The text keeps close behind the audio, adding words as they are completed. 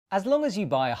As long as you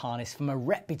buy a harness from a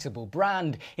reputable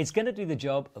brand, it's going to do the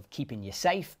job of keeping you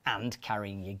safe and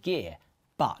carrying your gear.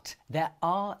 But there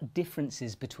are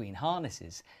differences between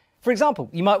harnesses. For example,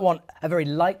 you might want a very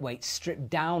lightweight stripped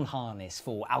down harness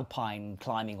for alpine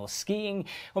climbing or skiing,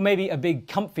 or maybe a big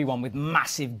comfy one with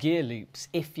massive gear loops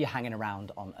if you're hanging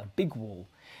around on a big wall.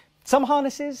 Some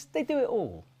harnesses, they do it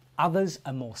all. Others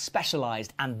are more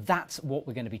specialised, and that's what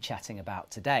we're going to be chatting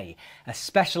about today. A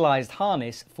specialised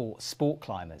harness for sport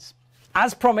climbers.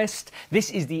 As promised, this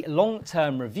is the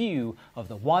long-term review of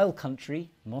the Wild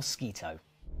Country Mosquito.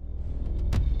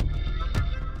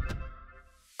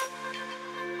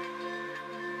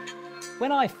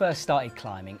 When I first started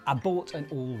climbing, I bought an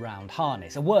all-round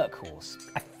harness, a workhorse.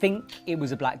 I think it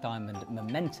was a Black Diamond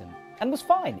Momentum, and was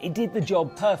fine. It did the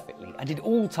job perfectly. I did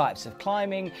all types of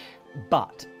climbing,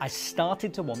 but I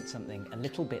started to want something a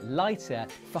little bit lighter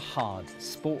for hard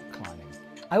sport climbing.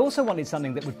 I also wanted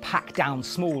something that would pack down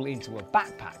small into a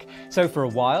backpack. So for a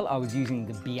while, I was using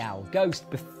the BL Ghost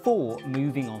before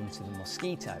moving on to the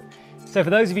Mosquito. So for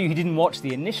those of you who didn't watch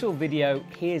the initial video,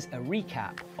 here's a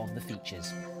recap of the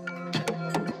features.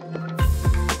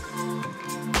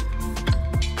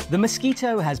 The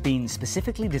Mosquito has been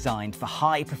specifically designed for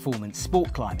high-performance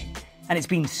sport climbing, and it's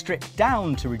been stripped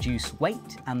down to reduce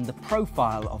weight and the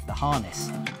profile of the harness.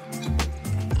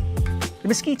 The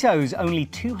Mosquito's only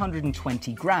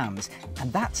 220 grams,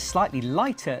 and that's slightly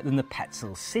lighter than the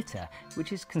Petzl Sitter,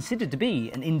 which is considered to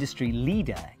be an industry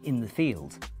leader in the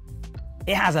field.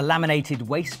 It has a laminated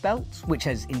waist belt, which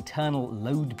has internal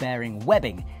load-bearing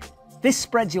webbing. This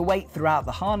spreads your weight throughout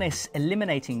the harness,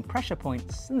 eliminating pressure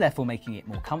points and therefore making it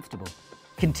more comfortable.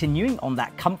 Continuing on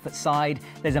that comfort side,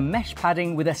 there's a mesh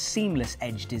padding with a seamless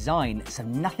edge design, so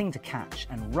nothing to catch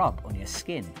and rub on your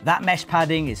skin. That mesh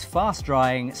padding is fast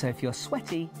drying, so if you're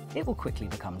sweaty, it will quickly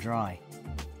become dry.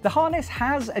 The harness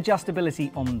has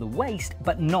adjustability on the waist,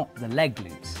 but not the leg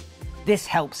loops. This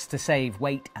helps to save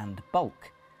weight and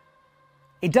bulk.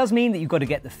 It does mean that you've got to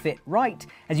get the fit right,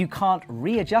 as you can't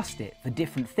readjust it for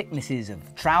different thicknesses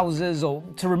of trousers or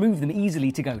to remove them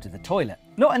easily to go to the toilet.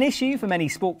 Not an issue for many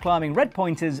sport climbing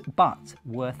redpointers, but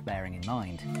worth bearing in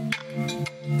mind.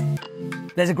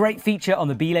 There's a great feature on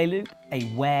the belay loop, a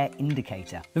wear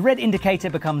indicator. The red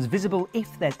indicator becomes visible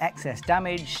if there's excess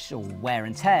damage or wear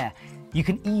and tear. You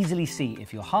can easily see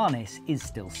if your harness is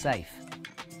still safe.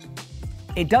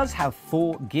 It does have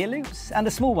 4 gear loops and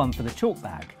a small one for the chalk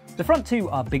bag. The front 2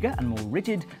 are bigger and more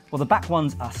rigid, while the back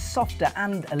ones are softer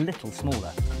and a little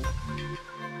smaller.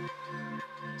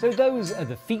 So those are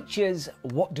the features.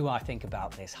 What do I think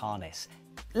about this harness?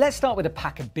 Let's start with the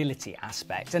packability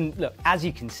aspect. And look, as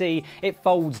you can see, it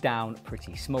folds down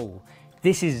pretty small.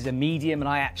 This is a medium and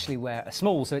I actually wear a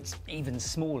small, so it's even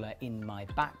smaller in my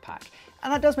backpack.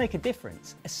 And that does make a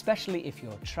difference, especially if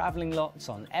you're traveling lots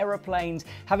on aeroplanes.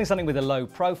 Having something with a low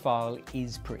profile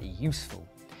is pretty useful.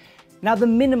 Now the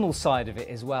minimal side of it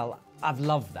as well, I've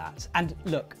loved that. And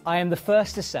look, I am the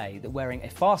first to say that wearing a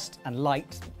fast and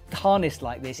light harness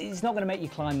like this is not going to make you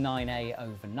climb 9A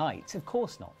overnight. Of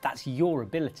course not, that's your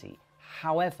ability.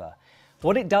 However,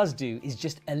 what it does do is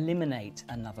just eliminate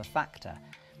another factor.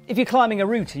 If you're climbing a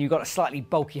route and you've got a slightly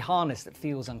bulky harness that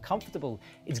feels uncomfortable,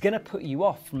 it's going to put you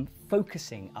off from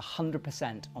focusing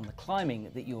 100% on the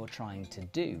climbing that you're trying to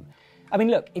do. I mean,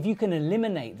 look, if you can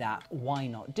eliminate that, why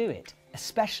not do it?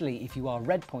 Especially if you are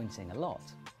redpointing a lot.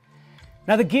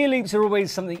 Now, the gear loops are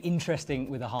always something interesting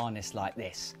with a harness like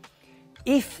this.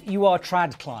 If you are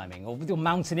trad climbing or you're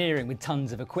mountaineering with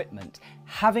tons of equipment,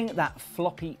 having that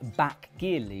floppy back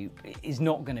gear loop is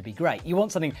not going to be great. You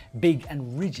want something big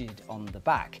and rigid on the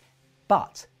back.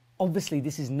 But obviously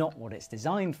this is not what it's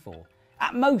designed for.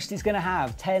 At most, it's going to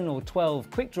have 10 or 12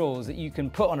 quick draws that you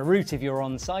can put on a route if you're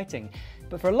on sighting.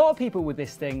 But for a lot of people with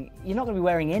this thing, you're not going to be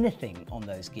wearing anything on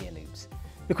those gear loops.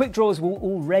 The quick draws will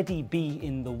already be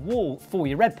in the wall for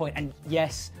your red point. And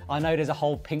yes, I know there's a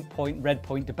whole pink point, red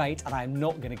point debate, and I'm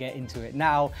not going to get into it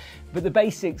now, but the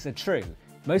basics are true.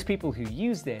 Most people who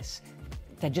use this,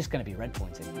 they're just going to be red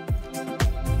pointing.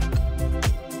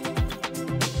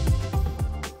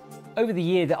 Over the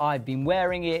year that I've been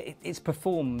wearing it, it's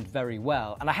performed very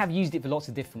well, and I have used it for lots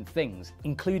of different things,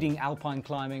 including alpine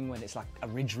climbing when it's like a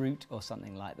ridge route or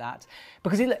something like that.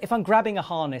 Because if I'm grabbing a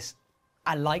harness,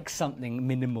 I like something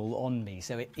minimal on me,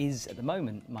 so it is at the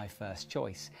moment my first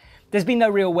choice. There's been no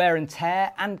real wear and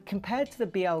tear, and compared to the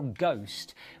BL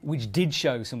Ghost, which did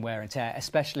show some wear and tear,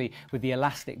 especially with the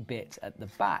elastic bit at the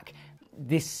back,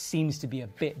 this seems to be a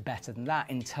bit better than that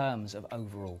in terms of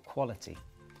overall quality.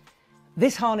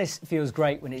 This harness feels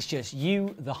great when it's just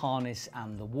you, the harness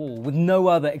and the wall, with no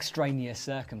other extraneous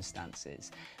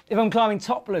circumstances. If I'm climbing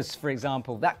topless, for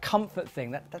example, that comfort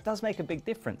thing, that does make a big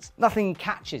difference. Nothing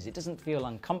catches, it doesn't feel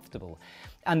uncomfortable.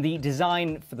 And the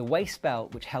design for the waist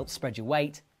belt, which helps spread your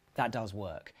weight, that does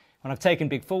work. When I've taken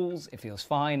big falls, it feels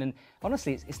fine, and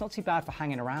honestly, it's not too bad for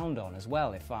hanging around on as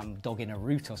well if I'm dogging a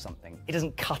route or something. It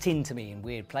doesn't cut into me in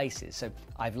weird places, so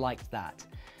I've liked that.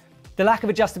 The lack of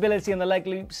adjustability on the leg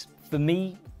loops, for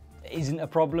me, isn't a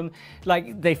problem.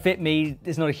 Like, they fit me,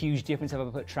 there's not a huge difference if I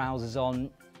put trousers on.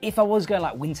 If I was going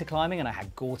like winter climbing and I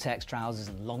had Gore-Tex trousers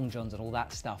and long johns and all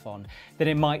that stuff on, then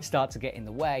it might start to get in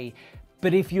the way.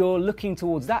 But if you're looking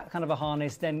towards that kind of a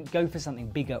harness, then go for something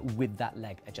bigger with that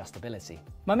leg adjustability.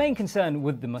 My main concern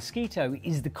with the Mosquito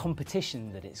is the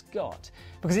competition that it's got,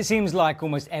 because it seems like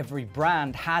almost every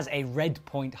brand has a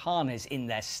redpoint harness in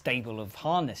their stable of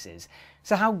harnesses.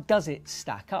 So how does it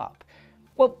stack up?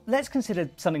 Well, let's consider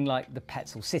something like the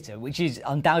Petzl Sitter, which is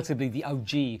undoubtedly the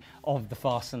OG of the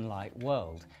fast and light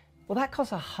world. Well, that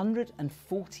costs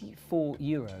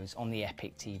 €144 on the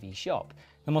EpicTV shop.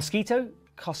 The Mosquito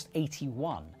cost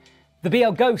 81. The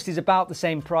BL Ghost is about the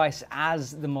same price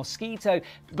as the Mosquito,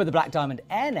 but the Black Diamond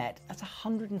Airnet, that's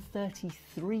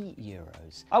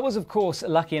 €133. I was, of course,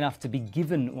 lucky enough to be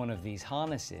given one of these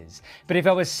harnesses, but if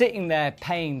I was sitting there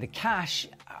paying the cash,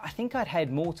 I think I'd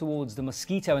head more towards the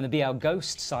Mosquito and the BL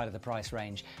Ghost side of the price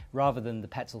range, rather than the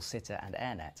Petzl Sitter and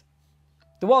Airnet.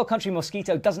 The Wild Country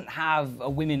Mosquito doesn't have a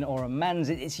women or a men's,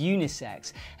 it's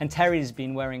unisex, and Terry's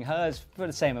been wearing hers for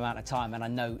the same amount of time, and I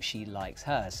know she likes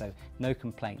hers, so no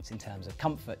complaints in terms of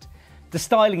comfort. The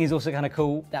styling is also kind of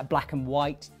cool. That black and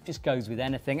white just goes with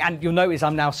anything, and you'll notice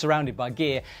I'm now surrounded by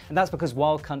gear, and that's because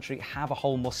Wild Country have a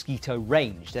whole Mosquito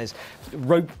range. There's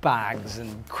rope bags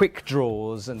and quick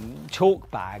draws and chalk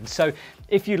bags, so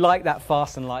if you like that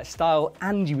fast and light style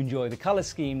and you enjoy the colour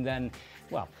scheme, then,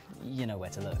 well, you know where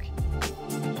to look.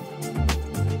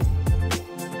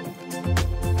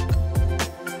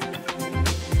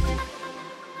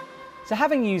 So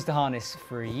having used the harness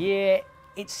for a year,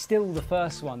 it's still the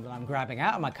first one that I'm grabbing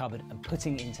out of my cupboard and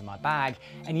putting into my bag.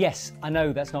 And yes, I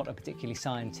know that's not a particularly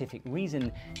scientific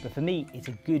reason, but for me, it's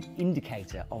a good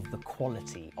indicator of the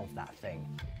quality of that thing.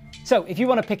 So if you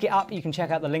want to pick it up, you can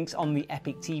check out the links on the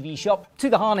EpicTV shop to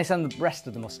the harness and the rest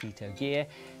of the Mosquito gear.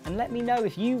 And let me know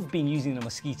if you've been using the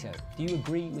Mosquito. Do you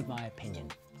agree with my opinion?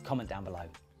 Comment down below.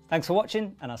 Thanks for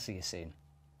watching, and I'll see you soon.